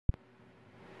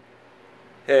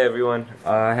Hey everyone,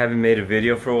 I haven't made a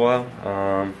video for a while.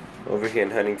 Over here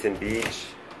in Huntington Beach,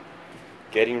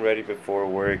 getting ready before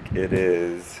work. It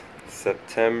is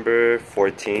September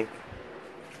 14th,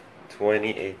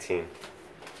 2018.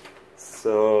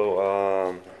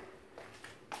 So,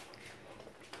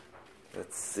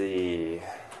 let's see.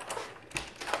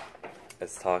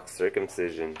 Let's talk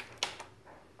circumcision.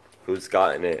 Who's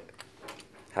gotten it?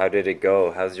 How did it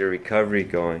go? How's your recovery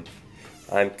going?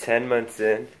 I'm 10 months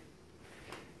in.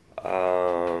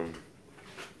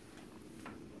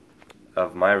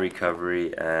 Of my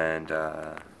recovery, and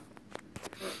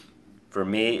for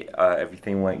me,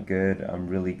 everything went good. I'm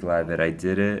really glad that I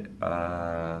did it.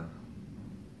 How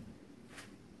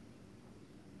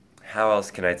else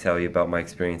can I tell you about my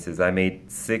experiences? I made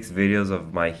 6 videos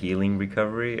of my healing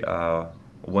recovery.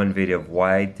 One video of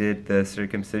why I did the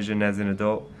circumcision as an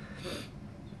adult.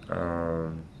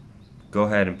 Go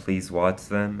ahead and please watch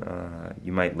them.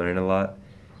 You might learn a lot.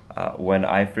 When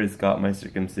I first got my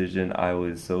circumcision, I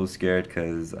was so scared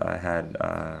because I had,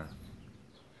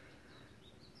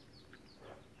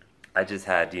 I just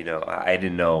had, I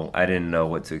didn't know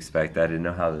what to expect. I didn't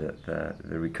know how the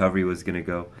recovery was gonna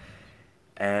go,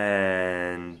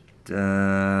 and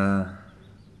I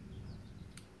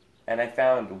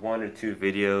found 1 or 2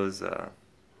 videos,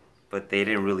 but they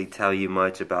didn't really tell you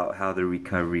much about how the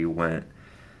recovery went.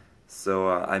 So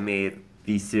I made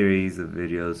these series of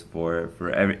videos for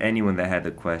anyone that had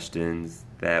the questions,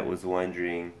 that was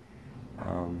wondering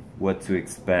what to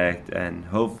expect, and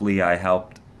hopefully I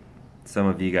helped some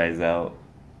of you guys out.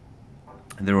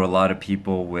 There were a lot of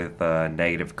people with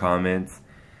negative comments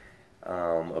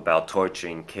about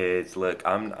torturing kids. Look,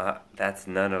 that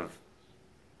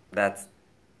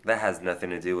has nothing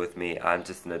to do with me. I'm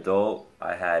just an adult.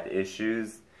 I had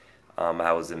issues.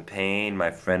 I was in pain.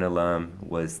 My frenulum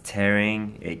was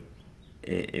tearing.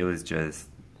 It was just,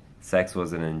 sex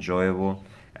wasn't enjoyable,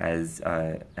 as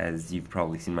you've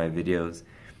probably seen my videos.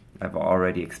 I've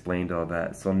already explained all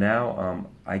that. So now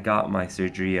I got my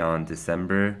surgery on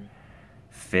December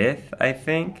 5th, I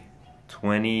think,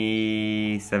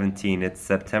 2017. It's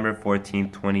September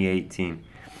 14th, 2018.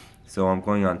 So I'm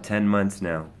going on 10 months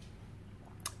now.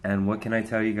 And what can I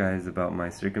tell you guys about my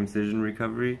circumcision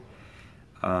recovery?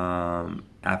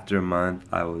 After a month,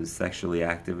 I was sexually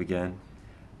active again.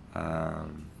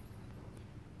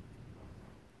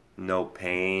 No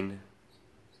pain,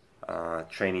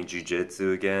 training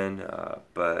jiu-jitsu again,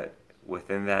 but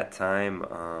within that time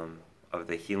of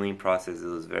the healing process, it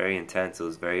was very intense. It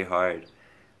was very hard.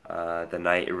 The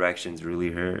night erections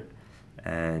really hurt,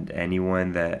 and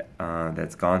anyone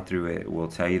that's gone through it will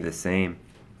tell you the same.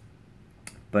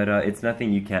 But it's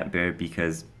nothing you can't bear,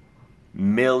 because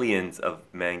millions of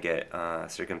men get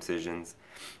circumcisions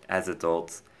as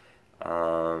adults.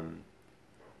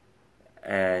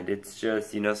 And it's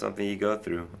just, something you go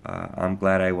through. I'm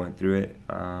glad I went through it.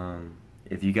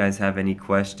 If you guys have any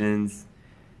questions,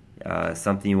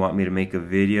 something you want me to make a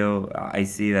video, I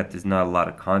see that there's not a lot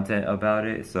of content about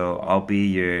it, so I'll be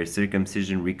your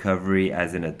circumcision recovery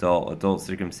as an adult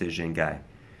circumcision guy.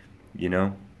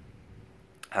 How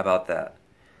about that?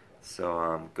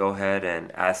 So go ahead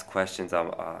and ask questions.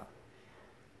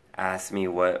 Ask me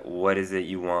what is it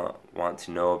you want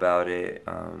to know about it,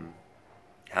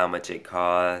 how much it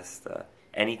costs,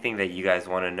 anything that you guys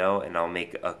want to know, and I'll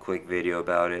make a quick video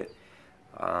about it.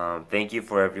 Thank you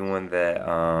for everyone that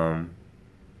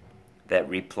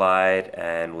replied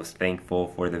and was thankful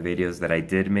for the videos that I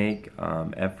did make,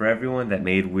 and for everyone that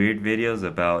made weird videos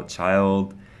about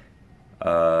child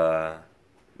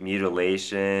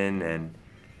mutilation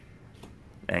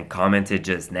and commented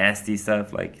just nasty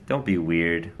stuff. Like, don't be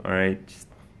weird, alright? Just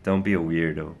don't be a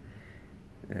weirdo.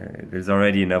 There's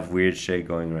already enough weird shit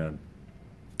going around.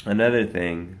 Another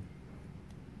thing.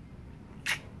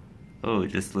 Oh, it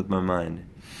just slipped my mind.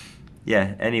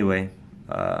 Yeah, anyway.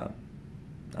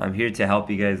 I'm here to help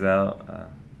you guys out.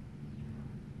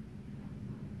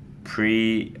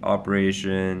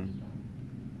 Pre-operation,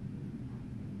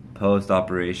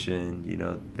 post-operation,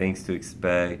 things to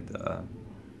expect.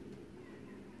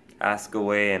 Ask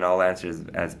away and I'll answer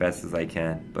as best as I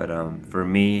can. But for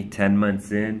me, 10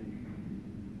 months in,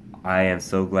 I am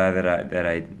so glad that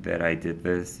I did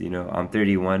this. I'm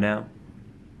 31 now,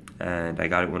 and I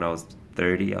got it when I was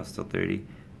 30. I was still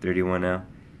 31 now,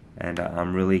 and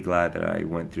I'm really glad that I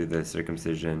went through the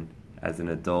circumcision as an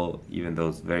adult, even though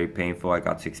it's very painful. I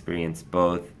got to experience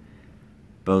both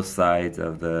sides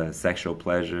of the sexual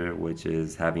pleasure, which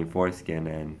is having foreskin,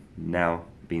 and now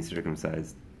being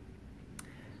circumcised.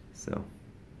 So,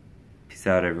 peace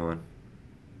out, everyone.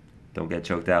 Don't get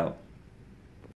choked out.